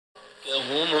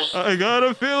I got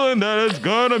a feeling that it's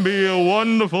gonna be a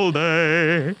wonderful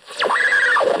day.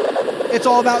 It's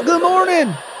all about good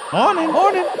morning. Morning.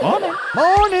 Morning. Morning.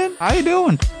 Morning. How you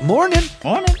doing? Morning.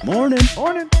 Morning. Morning.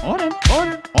 Morning. Morning.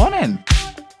 Morning. Morning.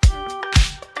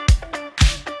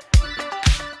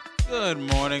 Good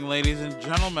morning, ladies and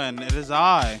gentlemen. It is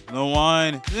I, the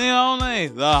one, the only,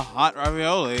 the hot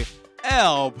ravioli,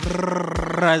 El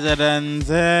Presidente,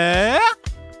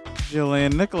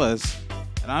 Julian Nicholas.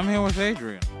 And I'm here with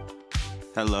Adrian.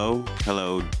 Hello,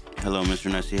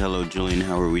 Mr. Nessie. Hello, Julian.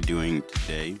 How are we doing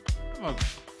today? Okay.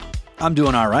 I'm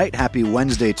doing all right. Happy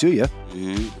Wednesday to you.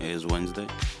 It is Wednesday.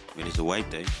 It is a white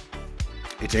day.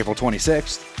 It's April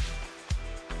 26th.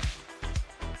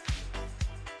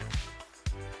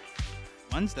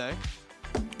 Wednesday?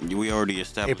 We already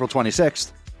established. April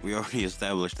 26th. We already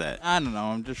established that. I don't know.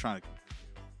 I'm just trying to...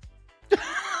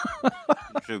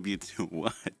 Tribute to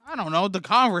what? I don't know. The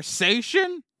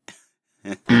conversation?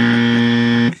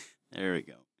 There we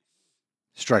go.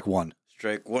 Strike one.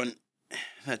 Strike one.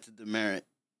 That's a demerit.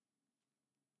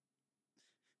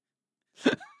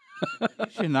 You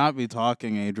should not be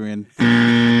talking, Adrian.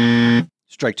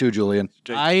 Strike two, Julian.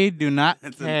 I do not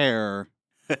care.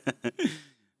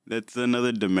 That's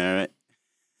another demerit.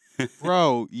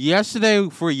 Bro, yesterday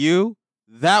for you,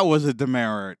 that was a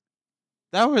demerit.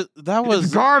 That was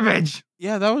It's garbage.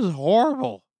 Yeah, that was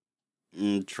horrible.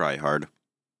 Try hard.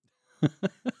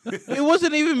 It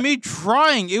wasn't even me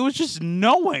trying. It was just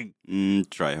knowing.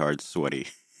 Try hard, sweaty.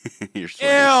 You're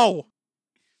sweaty. Ew.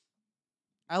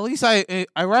 At least I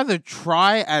rather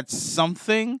try at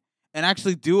something and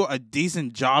actually do a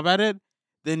decent job at it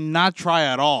than not try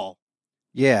at all.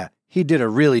 Yeah, he did a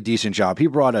really decent job. He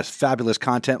brought us fabulous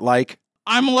content like...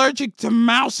 I'm allergic to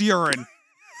mouse urine.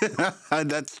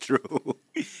 That's true.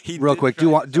 Real quick, do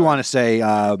want to say,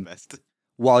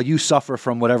 while you suffer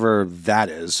from whatever that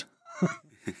is,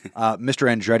 Mr.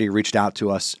 Andretti reached out to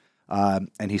us,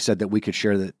 and he said that we could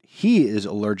share that he is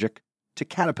allergic to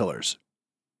caterpillars.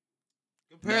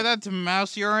 Compare that to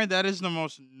mouse urine. That is the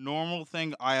most normal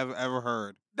thing I have ever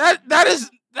heard. That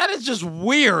is just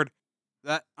weird.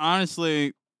 That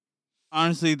honestly,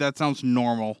 that sounds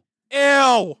normal.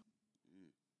 Ew.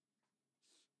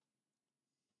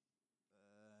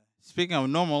 Speaking of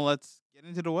normal, let's get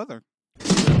into the weather.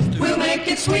 We'll make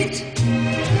it sweet.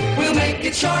 We'll make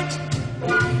it short.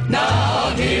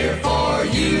 Now here for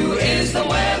you is the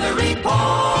weather report.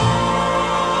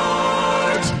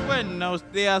 Buenos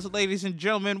dias, ladies and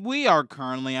gentlemen. We are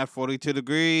currently at 42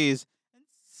 degrees.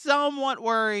 Somewhat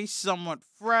worry, somewhat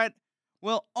fret.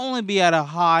 We'll only be at a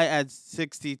high at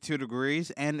 62 degrees,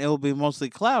 and it'll be mostly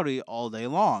cloudy all day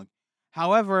long.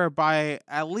 However, by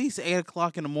at least 8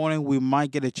 o'clock in the morning, we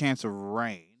might get a chance of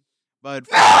rain. But...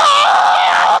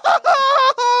 Why?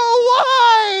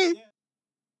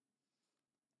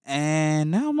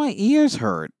 And now my ears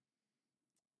hurt.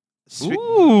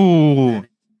 Ooh.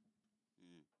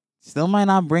 Still might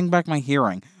not bring back my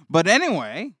hearing. But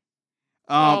anyway.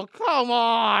 Oh, come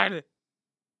on. Yeah,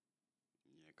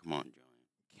 come on, John.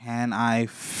 Can I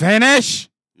finish?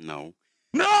 No.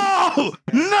 No!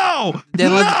 No!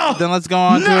 Then let's go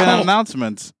on to the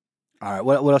announcements. All right,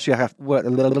 what else you have? Weather.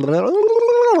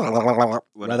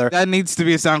 That needs to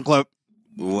be a sound clip.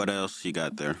 What else you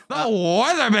got there? The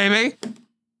weather, baby.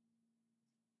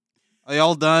 Are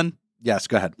y'all done? Yes,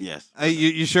 go ahead. Yes.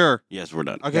 You sure? Yes, we're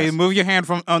done. Okay, Yes. Move your hand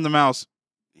from on the mouse.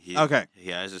 Okay.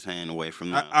 He has his hand away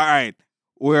from the All right.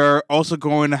 We're also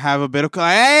going to have a bit of...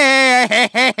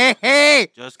 Hey!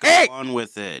 Just go on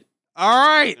with it. All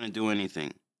right. Not gonna do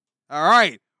anything. All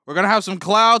right. We're going to have some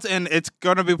clouds, and it's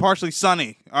going to be partially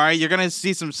sunny. All right? You're going to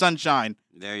see some sunshine.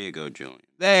 There you go, Julian.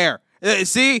 There.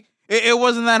 See? It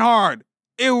wasn't that hard.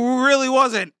 It really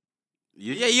wasn't.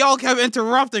 Y'all kept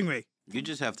interrupting me. You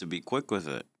just have to be quick with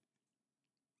it.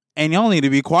 And y'all need to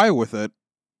be quiet with it.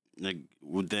 Like,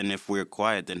 well, then if we're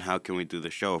quiet, then how can we do the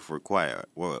show if we're quiet?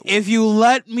 If you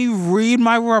let me read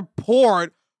my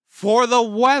report for the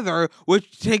weather,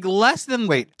 which take less than 2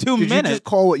 did minutes. you just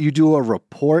call what you do a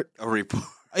report? A report.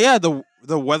 Yeah,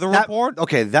 the weather report.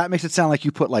 Okay, that makes it sound like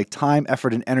you put like time,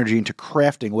 effort, and energy into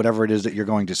crafting whatever it is that you're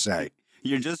going to say.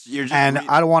 You're just. And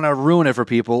I don't want to ruin it for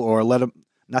people or let them.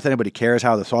 Not that anybody cares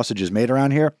how the sausage is made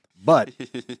around here, but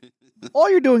all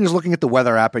you're doing is looking at the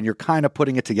weather app and you're kind of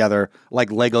putting it together like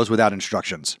Legos without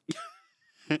instructions.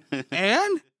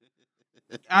 And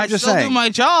I just still do saying. my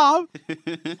job.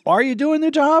 Are you doing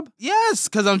the job? Yes,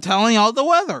 because I'm telling y'all the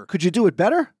weather. Could you do it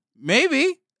better?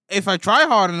 Maybe. If I try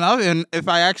hard enough and if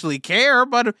I actually care.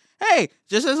 But hey,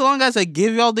 just as long as I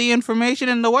give y'all the information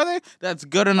and the weather, that's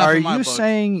good enough Are in my you book.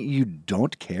 saying you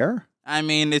don't care? I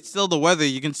mean, it's still the weather.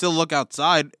 You can still look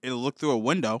outside and look through a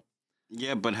window.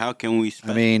 Yeah, but how can we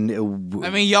I mean,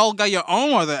 y'all got your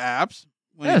own weather apps.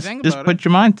 When you Yes, think just about put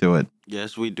your mind to it.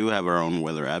 Yes, we do have our own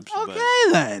weather apps. Okay,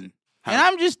 then. How- And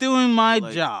I'm just doing my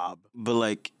like- job. But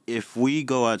like, if we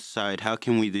go outside, how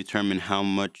can we determine how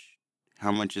much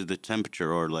is the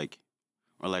temperature, or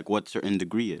what certain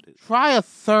degree it is? Try a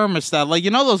thermostat. Like,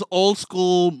 those old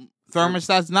school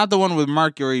thermostats? Not the one with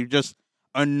mercury, just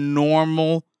a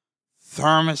normal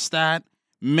thermostat.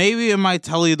 Maybe it might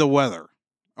tell you the weather.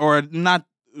 Or not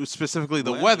specifically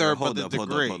the weather, but the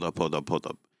degree. Hold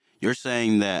up. You're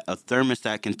saying that a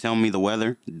thermostat can tell me the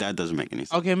weather? That doesn't make any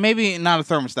sense. Okay, maybe not a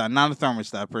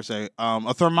thermostat per se.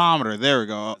 A thermometer. There we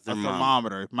go. A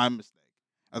thermometer. My mistake.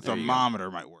 A There you go.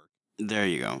 thermometer might work. There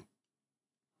you go.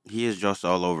 He is just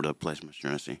all over the place, Mr.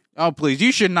 Nessie. Oh, please.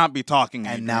 You should not be talking,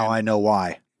 Adrian. and now I know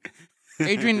why.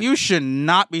 Adrian, you should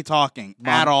not be talking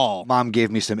at all. Mom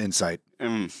gave me some insight.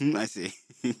 I see.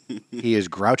 He is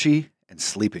grouchy and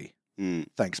sleepy. Mm,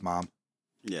 Thanks, Mom.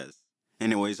 yes.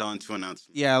 Anyways, on to announcements.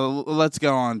 Yeah, let's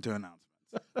go on to announcements.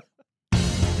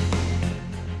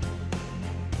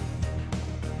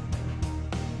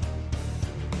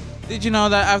 Did you know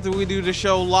that after we do the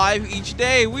show live each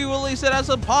day, we release it as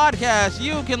a podcast?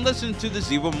 You can listen to the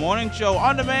Zebra Morning Show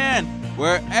on demand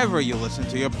wherever you listen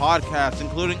to your podcasts,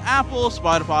 including Apple,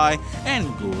 Spotify, and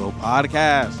Google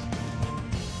Podcasts.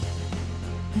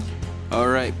 All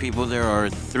right, people. There are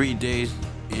 3 days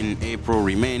in April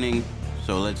remaining,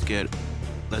 so let's get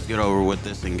over with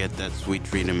this and get that sweet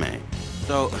treat in May.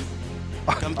 So,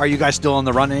 Are you guys still in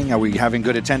the running? Are we having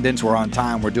good attendance? We're on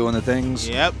time. We're doing the things.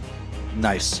 Yep.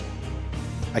 Nice.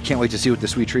 I can't wait to see what the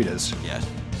sweet treat is. yes.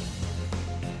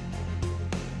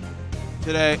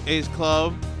 Today's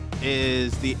club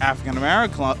is the African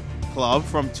American Club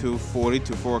from 2:40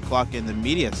 to 4 o'clock in the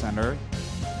Media Center.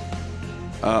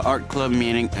 Art club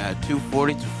meeting at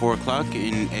 2:40 to 4 o'clock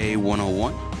in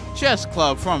A101. Chess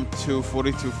Club from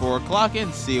 2:40 to 4 o'clock in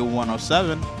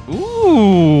C107.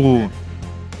 Ooh.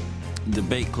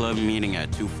 Debate club meeting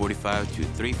at 2:45 to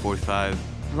 3:45.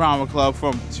 Drama Club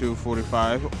from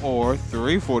 2:45 or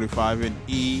 3:45 in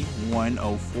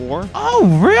E104. Oh,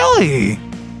 really?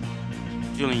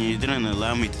 Julian, you didn't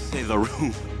allow me to say the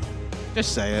room.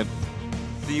 Just say it.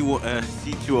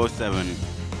 C207.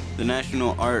 The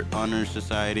National Art Honor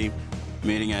Society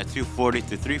meeting at 2:40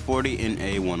 to 3:40 in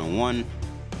A101.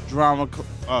 Drama Club.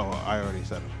 Oh, I already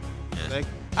said it. Yes.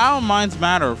 Our Minds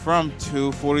Matter from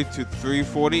 2:40 to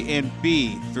 3:40 in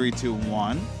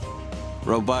B321.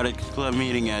 Robotics Club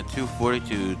meeting at 2:40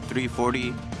 to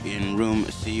 3:40 in room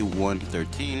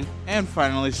C113. And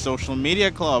finally, Social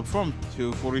Media Club from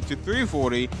 2:40 to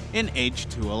 3:40 in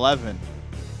H211.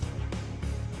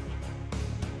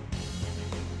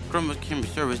 Chromebook can be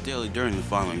serviced daily during the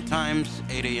following times: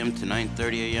 8 a.m. to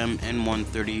 9:30 a.m. and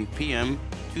 1:30 p.m.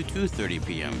 to 2:30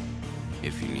 p.m.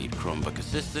 If you need Chromebook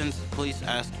assistance, please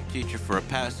ask your teacher for a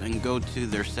pass and go to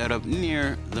their setup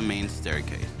near the main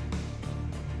staircase.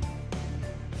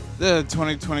 The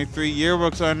 2023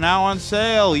 yearbooks are now on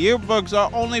sale. Yearbooks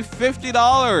are only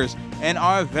 $50 and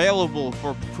are available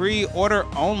for pre-order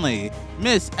only.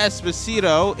 Miss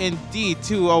Esposito in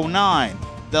D209.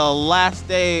 The last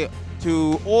day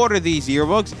to order these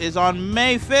yearbooks is on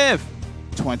May 5th,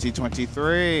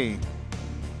 2023.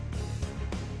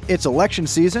 It's election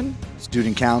season.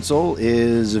 Student Council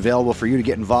is available for you to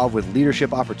get involved with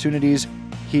leadership opportunities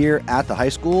here at the high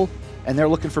school, and they're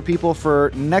looking for people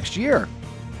for next year.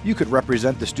 You could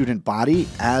represent the student body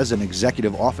as an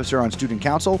executive officer on Student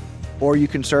Council, or you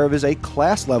can serve as a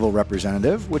class-level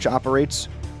representative, which operates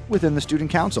within the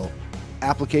Student Council.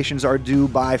 Applications are due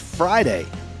by Friday,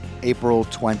 April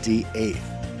 28th.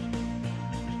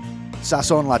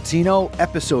 Sazon Latino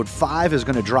Episode 5 is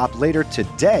going to drop later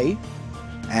today,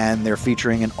 and they're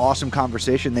featuring an awesome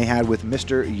conversation they had with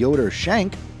Mr. Yoder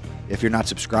Schenk. If you're not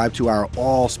subscribed to our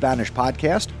all-Spanish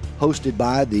podcast, hosted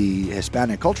by the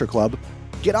Hispanic Culture Club,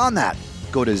 get on that.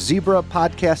 Go to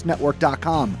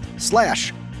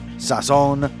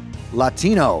zebrapodcastnetwork.com/Sazon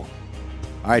Latino.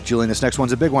 All right, Julian, this next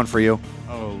one's a big one for you.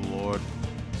 Oh, Lord.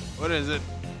 What is it?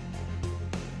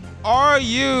 Are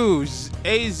you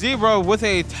a zebra with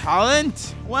a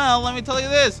talent? Well, let me tell you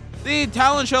this. The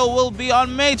talent show will be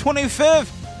on May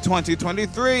 25th,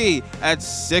 2023 at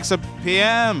 6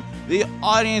 p.m. The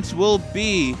audience will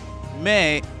be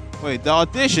the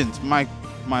auditions, my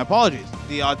apologies.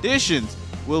 The auditions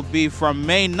will be from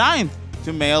May 9th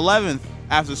to May 11th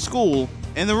after school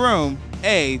in the room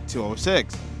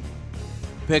A206.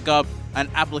 Pick up an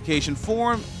application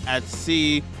form at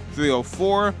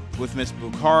C304 with Miss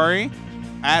Bukhari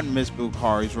at Miss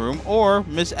Bukhari's room, or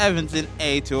Miss Evans in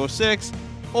A206,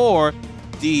 or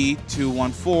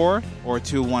D214 or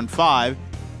 215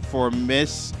 from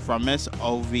Miss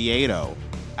Oviedo.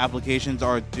 Applications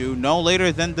are due no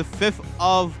later than the 5th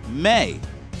of May,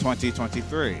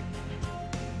 2023.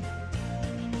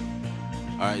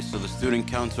 All right, so the Student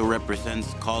Council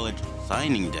represents College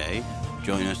Signing Day.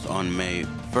 Join us on May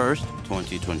 1st,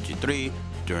 2023,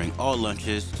 during all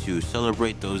lunches to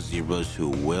celebrate those Zebras who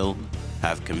will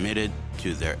have committed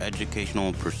to their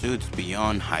educational pursuits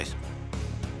beyond high school.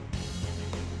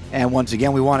 And once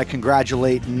again, we want to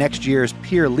congratulate next year's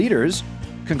peer leaders.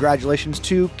 Congratulations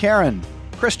to Karen,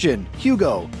 Christian,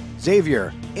 Hugo,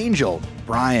 Xavier, Angel,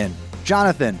 Brian,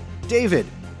 Jonathan, David,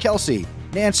 Kelsey,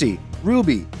 Nancy,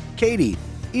 Ruby, Katie,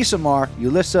 Isamar,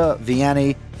 Ulissa,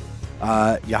 Vianney,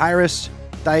 Yahiris,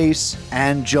 Thais,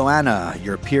 and Joanna,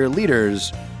 your peer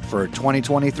leaders for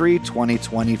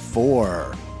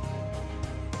 2023-2024.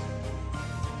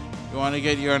 You want to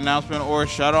get your announcement or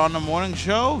shout out on the morning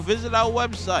show? Visit our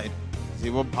website,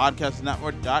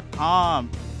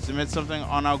 ZebroPodcastNetwork.com. Submit something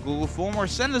on our Google form or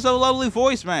send us a lovely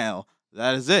voicemail.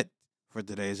 That is it for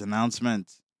today's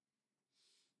announcement.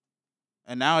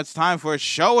 And now it's time for a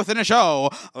show within a show.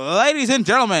 Ladies and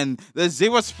gentlemen, the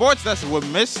Zebra Sports Desk with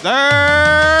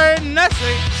Mr.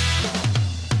 Nessie.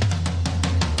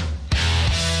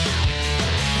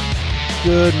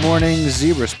 Good morning,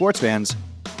 Zebra sports fans.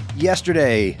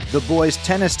 Yesterday, the boys'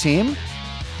 tennis team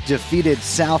defeated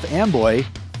South Amboy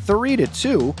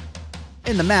 3-2.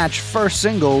 In the match, first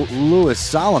single, Louis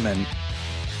Solomon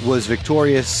was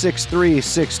victorious 6-3,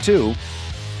 6-2.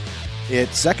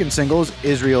 Its second singles,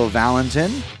 Israel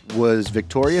Valentin was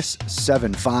victorious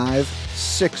 7-5,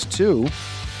 6-2.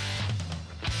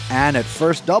 And at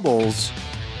first doubles,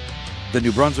 the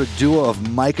New Brunswick duo of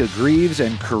Micah Greaves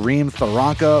and Kareem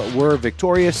Tharanka were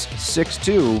victorious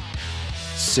 6-2,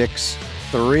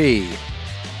 6-3.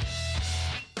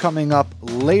 Coming up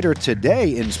later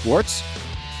today in sports,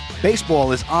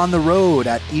 baseball is on the road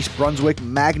at East Brunswick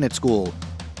Magnet School.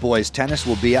 Boys tennis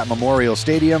will be at Memorial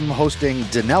Stadium hosting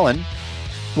Dunellen.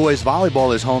 Boys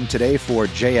volleyball is home today for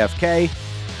JFK.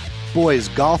 Boys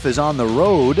golf is on the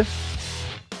road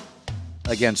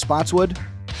against Spotswood.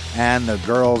 And the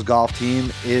girls golf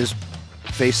team is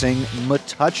facing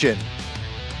Metuchen.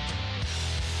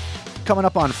 Coming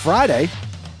up on Friday,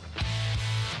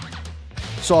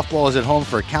 softball is at home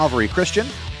for Calvary Christian.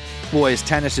 Boys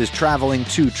tennis is traveling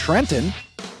to Trenton.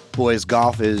 Boys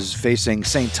golf is facing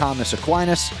St. Thomas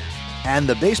Aquinas. And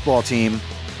the baseball team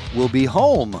will be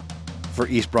home for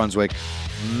East Brunswick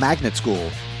Magnet School.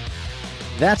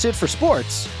 That's it for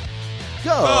sports.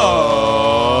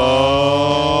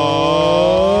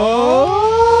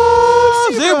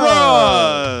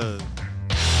 Zebras!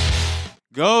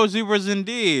 Go Zebras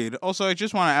indeed. Also, I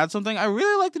just want to add something. I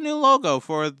really like the new logo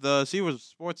for the Zebras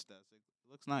Sports Desk.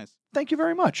 It looks nice. Thank you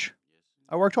very much.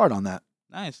 I worked hard on that.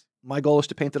 Nice. My goal is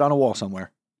to paint it on a wall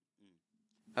somewhere.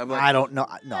 I don't know.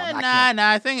 No,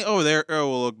 I think over there it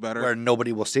will look better. Where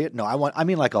nobody will see it. No, I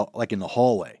mean like in the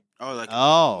hallway.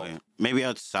 Oh, maybe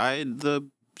outside the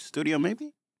studio.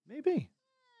 Maybe.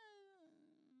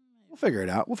 We'll figure it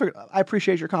out. I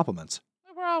appreciate your compliments.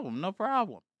 No problem. Thank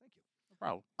you. No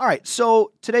problem. All right.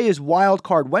 So today is Wild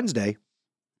Card Wednesday,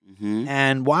 Mm-hmm.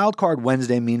 and Wild Card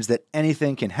Wednesday means that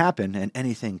anything can happen, and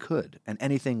anything could, and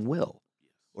anything will,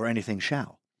 or anything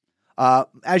shall.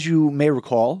 As you may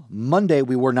recall, Monday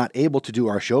we were not able to do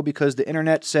our show because the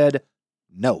internet said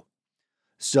no.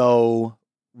 So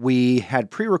we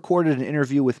had pre-recorded an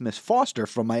interview with Miss Foster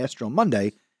from Maestro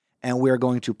Monday, and we are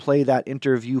going to play that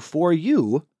interview for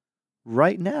you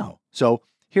right now. So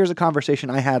here's a conversation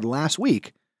I had last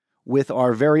week with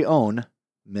our very own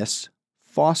Miss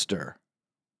Foster.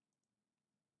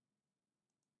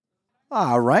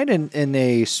 All right, in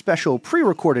a special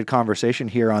pre-recorded conversation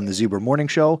here on the Zebra Morning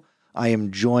Show, I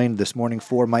am joined this morning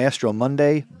for Maestro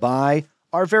Monday by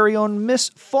our very own Miss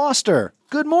Foster.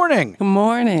 Good morning. Good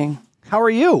morning. How are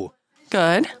you?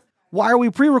 Good. Why are we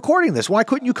pre-recording this? Why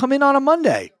couldn't you come in on a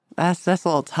Monday? That's a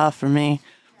little tough for me.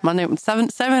 Monday, 7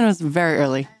 was very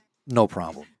early. No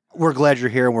problem. We're glad you're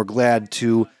here, and we're glad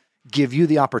to give you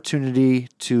the opportunity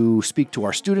to speak to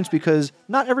our students because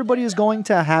not everybody is going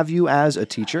to have you as a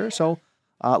teacher. So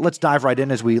let's dive right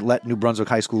in as we let New Brunswick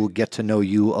High School get to know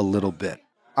you a little bit.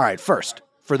 All right, first,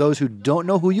 for those who don't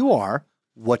know who you are,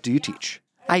 what do you teach?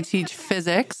 I teach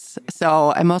physics,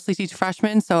 so I mostly teach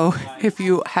freshmen. So if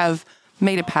you have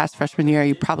made it past freshman year,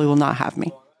 you probably will not have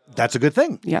me. That's a good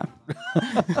thing. Yeah.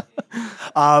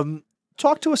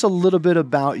 Talk to us a little bit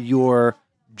about your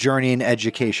journey in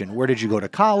education. Where did you go to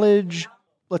college?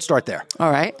 Let's start there.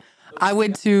 All right. I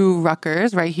went to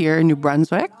Rutgers right here in New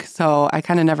Brunswick, so I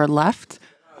kind of never left.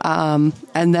 And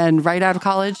then right out of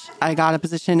college, I got a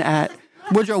position at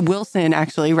Woodrow Wilson,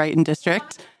 actually, right in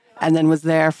district. and then was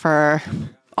there for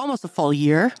almost a full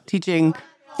year teaching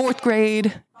 4th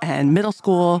grade and middle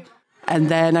school. And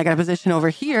then I got a position over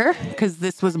here because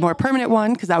this was a more permanent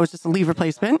one because I was just a leave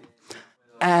replacement.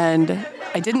 And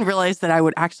I didn't realize that I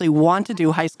would actually want to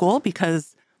do high school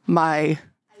because my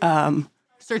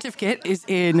certificate is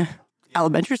in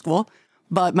elementary school,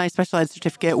 but my special ed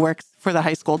certificate works for the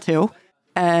high school too.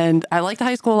 And I like the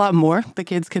high school a lot more. The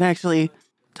kids can actually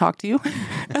talk to you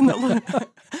and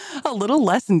a little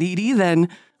less needy than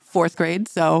 4th grade.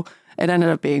 So it ended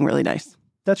up being really nice.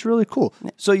 That's really cool.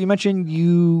 So you mentioned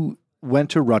you went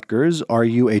to Rutgers. Are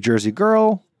you a Jersey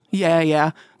girl?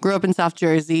 Yeah. Grew up in South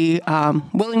Jersey,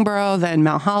 Willingboro, then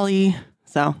Mount Holly.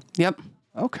 So, yep.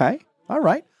 Okay. All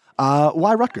right.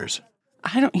 Why Rutgers?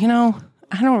 I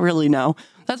don't really know.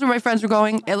 That's where my friends were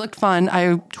going. It looked fun.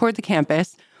 I toured the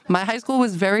campus. My high school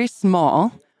was very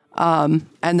small, and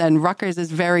then Rutgers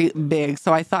is very big.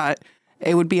 So I thought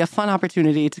it would be a fun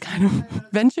opportunity to kind of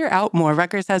venture out more.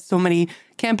 Rutgers has so many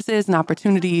campuses and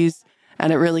opportunities,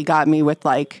 and it really got me with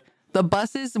the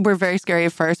buses were very scary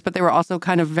at first, but they were also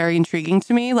kind of very intriguing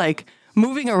to me. Like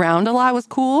moving around a lot was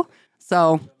cool.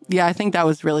 So yeah, I think that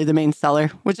was really the main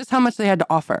seller, was just how much they had to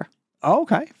offer. Oh,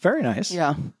 okay. Very nice.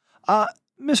 Yeah.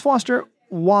 Ms. Foster,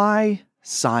 why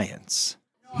science?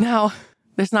 Now,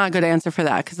 there's not a good answer for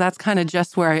that because that's kind of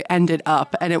just where I ended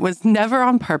up. And it was never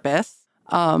on purpose,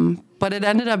 but it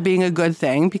ended up being a good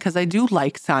thing because I do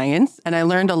like science and I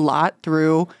learned a lot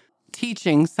through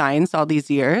teaching science all these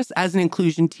years as an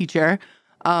inclusion teacher.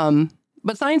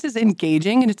 But science is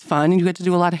engaging and it's fun and you get to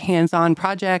do a lot of hands-on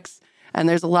projects and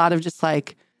there's a lot of just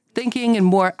thinking and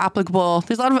more applicable.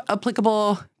 There's a lot of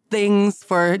applicable things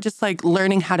for just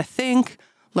learning how to think,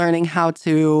 learning how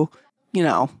to,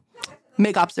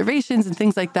 make observations and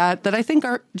things like that I think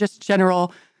are just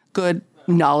general good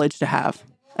knowledge to have.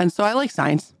 And so I like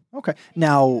science. Okay.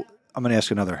 Now, I'm going to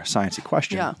ask another sciencey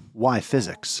question. Yeah. Why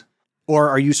physics? Or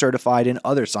are you certified in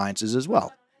other sciences as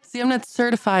well? See, I'm not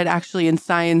certified actually in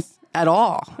science at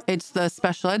all. It's the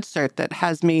special ed cert that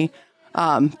has me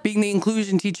being the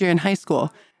inclusion teacher in high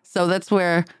school. So that's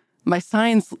where my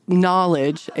science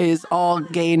knowledge is all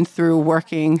gained through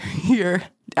working here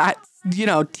at,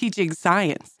 teaching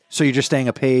science. So you're just staying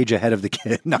a page ahead of the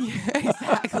kid. No. Yeah,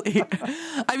 exactly.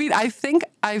 I mean, I think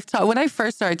I've taught, when I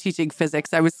first started teaching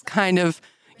physics, I was kind of,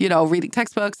 reading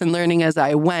textbooks and learning as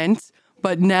I went.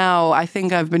 But now I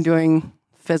think I've been doing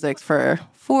physics for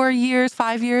 5 years.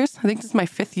 I think this is my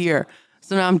 5th year.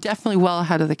 So now I'm definitely well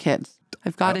ahead of the kids.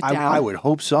 I've got it down. I would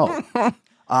hope so.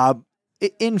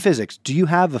 In physics, do you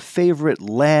have a favorite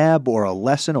lab or a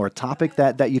lesson or a topic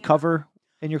that you cover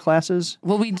in your classes?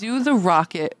 Well, we do the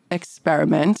rocket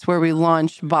experiment where we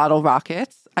launch bottle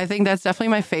rockets. I think that's definitely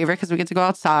my favorite because we get to go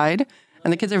outside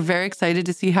and the kids are very excited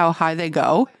to see how high they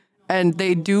go. And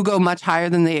they do go much higher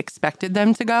than they expected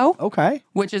them to go. Okay.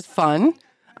 Which is fun.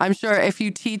 I'm sure if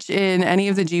you teach in any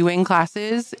of the G-Wing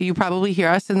classes, you probably hear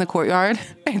us in the courtyard.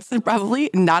 It's probably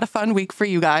not a fun week for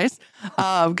you guys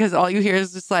because all you hear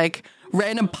is just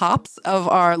random pops of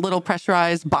our little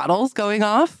pressurized bottles going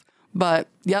off. But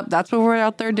yep, that's what we're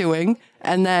out there doing.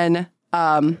 And then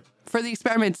for the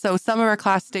experiment, so some of our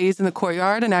class stays in the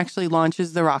courtyard and actually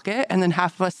launches the rocket. And then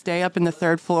half of us stay up in the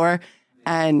 3rd floor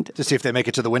and to see if they make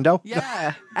it to the window?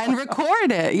 Yeah. And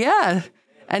record it. Yeah.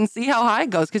 And see how high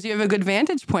it goes because you have a good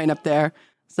vantage point up there.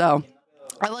 So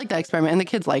I like that experiment and the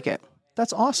kids like it.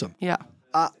 That's awesome. Yeah.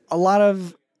 A lot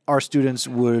of our students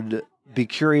would be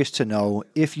curious to know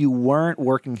if you weren't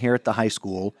working here at the high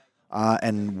school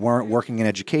and weren't working in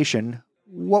education,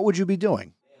 what would you be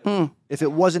doing? If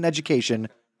it wasn't education,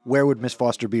 where would Miss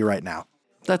Foster be right now?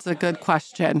 That's a good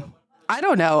question. I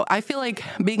don't know. I feel like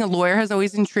being a lawyer has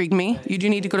always intrigued me. You do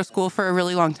need to go to school for a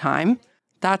really long time.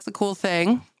 That's a cool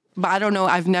thing. But I don't know.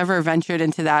 I've never ventured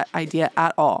into that idea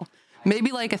at all. Maybe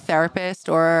a therapist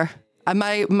or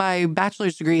my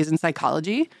bachelor's degree is in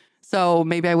psychology. So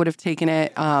maybe I would have taken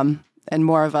it in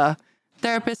more of a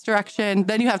therapist direction.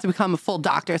 Then you have to become a full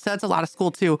doctor. So that's a lot of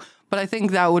school too. But I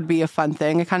think that would be a fun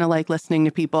thing. I kind of like listening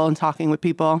to people and talking with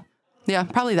people. Yeah,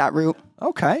 probably that route.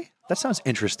 Okay. That sounds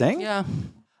interesting. Yeah.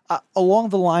 Along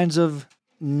the lines of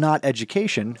not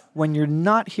education, when you're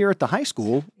not here at the high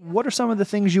school, what are some of the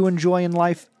things you enjoy in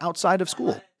life outside of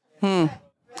school?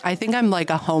 I think I'm like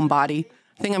a homebody.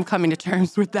 I think I'm coming to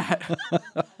terms with that.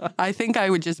 I think I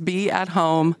would just be at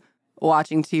home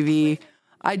watching TV.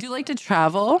 I do like to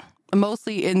travel,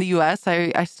 mostly in the U.S.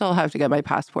 I still have to get my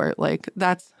passport.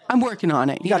 I'm working on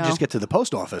it. You got to just get to the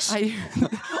post office.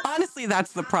 Honestly,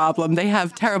 that's the problem. They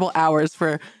have terrible hours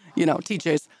for,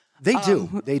 teachers. They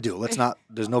do. They do.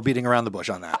 There's no beating around the bush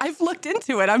on that. I've looked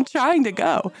into it. I'm trying to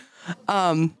go.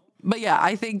 But yeah,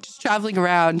 I think just traveling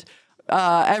around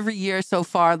every year so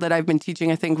far that I've been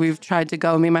teaching, I think we've tried to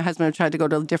go, me and my husband have tried to go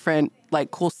to different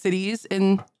like cool cities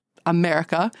in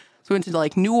America. So we went to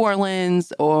like New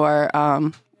Orleans or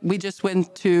we just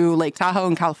went to Lake Tahoe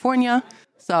in California.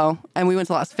 So, and we went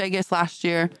to Las Vegas last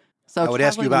year. So I would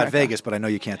ask you about America. Vegas, but I know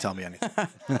you can't tell me anything.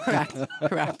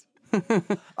 Correct.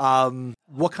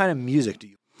 What kind of music do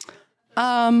you?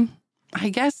 I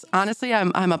guess honestly,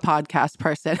 I'm a podcast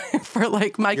person for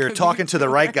like my. You're commute talking to the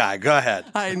right guy. Go ahead.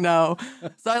 I know.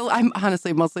 So I'm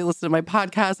honestly mostly listening to my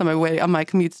podcast on my way on my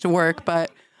commutes to work.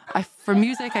 But for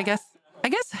music, I guess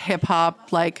hip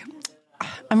hop. Like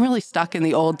I'm really stuck in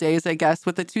the old days. I guess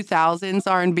with the 2000s,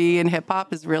 R&B and hip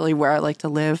hop is really where I like to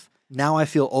live. Now I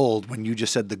feel old when you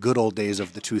just said the good old days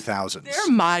of the 2000s.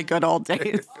 They're my good old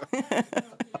days.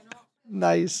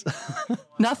 Nice.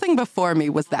 Nothing before me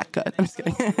was that good. I'm just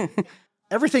kidding.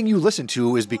 Everything you listen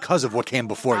to is because of what came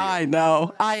before you. I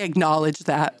know. I acknowledge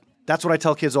that. That's what I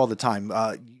tell kids all the time.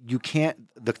 You can't,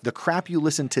 the crap you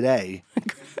listen today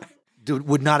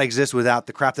would not exist without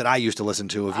the crap that I used to listen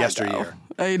to of yesteryear.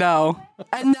 I know.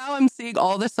 And now I'm seeing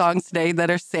all the songs today that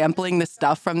are sampling the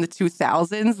stuff from the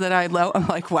 2000s that I love. I'm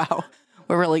like, wow,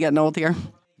 we're really getting old here.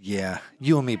 Yeah,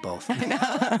 you and me both.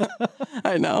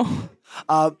 I know.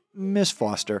 Miss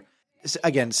Foster,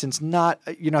 again, since you're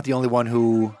not the only one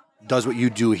who does what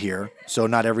you do here, so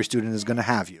not every student is going to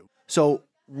have you. So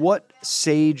what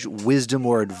sage wisdom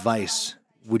or advice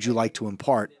would you like to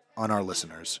impart on our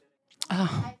listeners?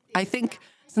 I think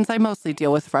since I mostly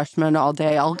deal with freshmen all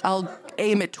day, I'll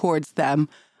aim it towards them.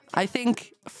 I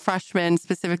think freshmen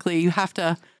specifically, you have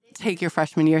to take your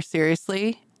freshman year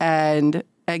seriously and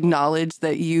acknowledge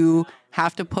that you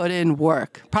have to put in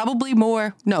work. Definitely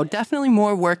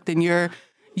more work than you're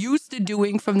used to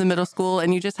doing from the middle school,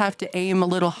 and you just have to aim a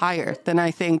little higher than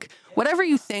I think. Whatever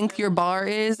you think your bar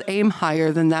is, aim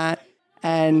higher than that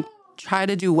and try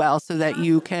to do well so that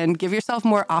you can give yourself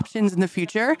more options in the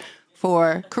future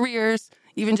for careers,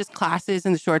 even just classes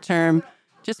in the short term,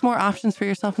 just more options for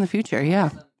yourself in the future. Yeah.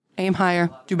 Aim higher,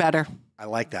 do better. I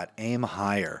like that. Aim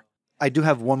higher. I do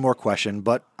have one more question,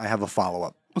 but I have a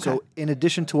follow-up. Okay. So in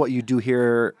addition to what you do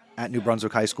here at New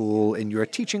Brunswick High School in your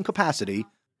teaching capacity,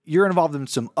 you're involved in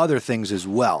some other things as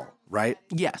well, right?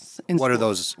 Yes. What are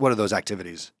those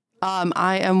activities?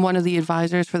 I am one of the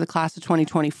advisors for the class of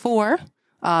 2024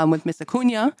 with Miss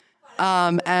Acuna.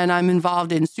 And I'm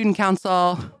involved in student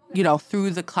council, through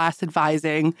the class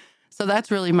advising. So that's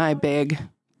really my big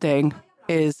thing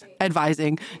is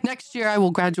advising. Next year, I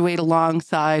will graduate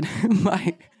alongside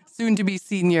my soon-to-be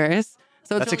seniors.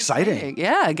 So that's really exciting.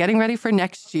 Yeah, getting ready for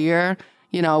next year.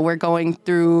 We're going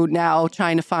through now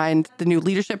trying to find the new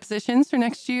leadership positions for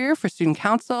next year for student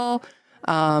council.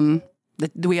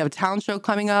 We have a talent show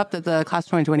coming up that the class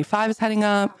 2025 is heading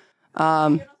up.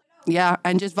 Yeah,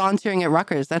 and just volunteering at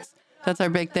Rutgers. That's our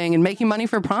big thing, and making money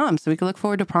for prom, so we can look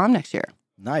forward to prom next year.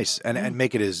 Nice, and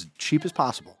make it as cheap as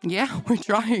possible. Yeah, we're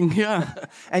trying. Yeah,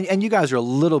 and you guys are a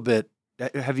little bit.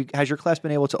 Has your class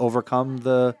been able to overcome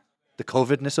the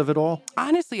COVID-ness of it all?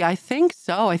 Honestly, I think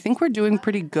so. I think we're doing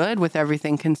pretty good with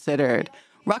everything considered.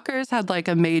 Rutgers had like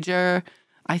a major.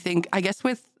 I guess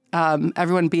with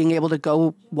everyone being able to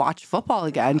go watch football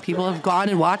again, people have gone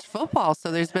and watched football.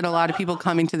 So there's been a lot of people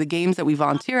coming to the games that we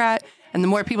volunteer at. And the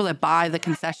more people that buy the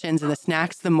concessions and the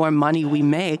snacks, the more money we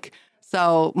make.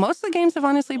 So most of the games have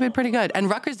honestly been pretty good. And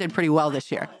Rutgers did pretty well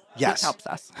this year. Yes. Which helps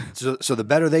us. So the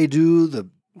better they do, the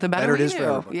better it is for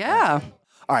everybody. Yeah.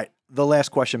 All right. The last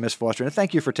question, Miss Foster, and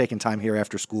thank you for taking time here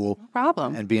after school. No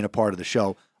problem. And being a part of the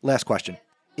show. Last question.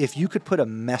 If you could put a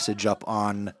message up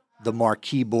on the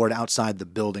marquee board outside the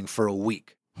building for a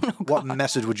week, what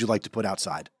message would you like to put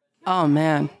outside? Oh,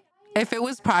 man. If it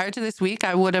was prior to this week,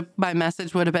 my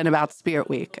message would have been about Spirit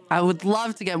Week. I would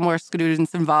love to get more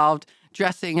students involved,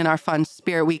 dressing in our fun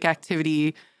Spirit Week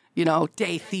activity,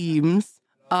 day themes.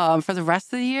 For the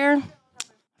rest of the year,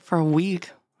 for a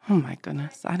week, oh my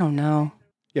goodness, I don't know.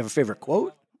 You have a favorite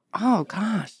quote? Oh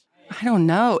gosh, I don't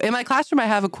know. In my classroom, I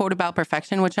have a quote about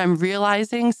perfection, which I'm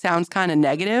realizing sounds kind of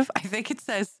negative. I think it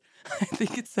says,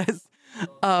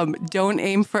 don't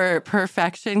aim for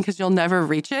perfection because you'll never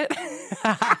reach it.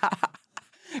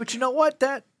 But you know what?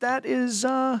 That is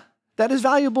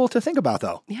valuable to think about,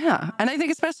 though. Yeah, and I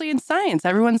think especially in science,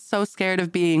 everyone's so scared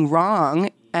of being wrong,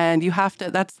 and you have to.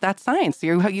 That's science.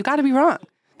 You got to be wrong.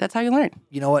 That's how you learn.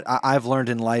 You know what? I've learned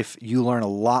in life, you learn a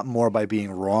lot more by being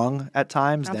wrong at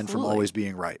times than from always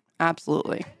being right.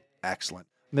 Absolutely. Excellent.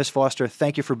 Miss Foster,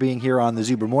 thank you for being here on the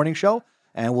Zebra Morning Show,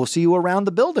 and we'll see you around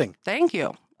the building. Thank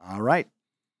you. All right.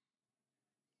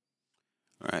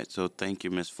 All right, so thank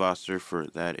you, Miss Foster, for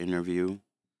that interview.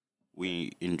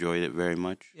 we enjoyed it very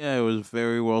much. Yeah, it was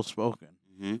very well spoken.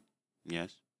 Mm-hmm.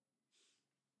 Yes.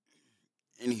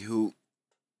 Anywho,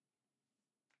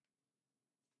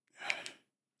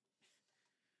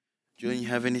 Julian, you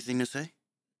have anything to say?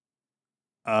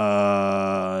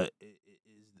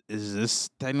 Is this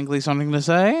technically something to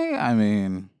say? I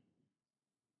mean,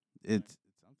 it's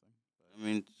something. I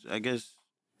mean, I guess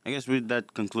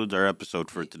that concludes our episode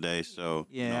for today. So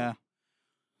Yeah.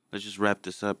 let's just wrap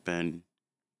this up and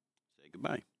say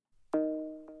goodbye.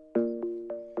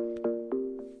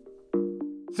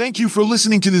 Thank you for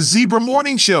listening to the Zebra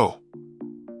Morning Show.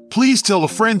 Please tell a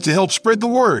friend to help spread the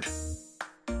word.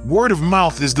 Word of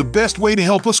mouth is the best way to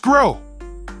help us grow.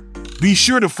 Be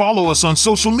sure to follow us on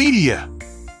social media.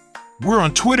 We're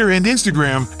on Twitter and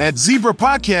Instagram at Zebra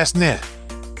Podcast Net.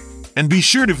 And be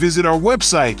sure to visit our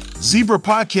website,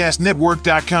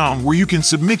 zebrapodcastnetwork.com, where you can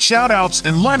submit shoutouts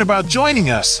and learn about joining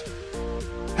us.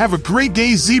 Have a great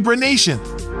day, Zebra Nation.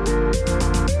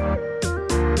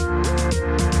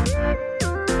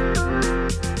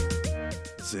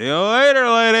 See you later,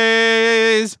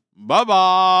 ladies.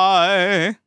 Bye-bye.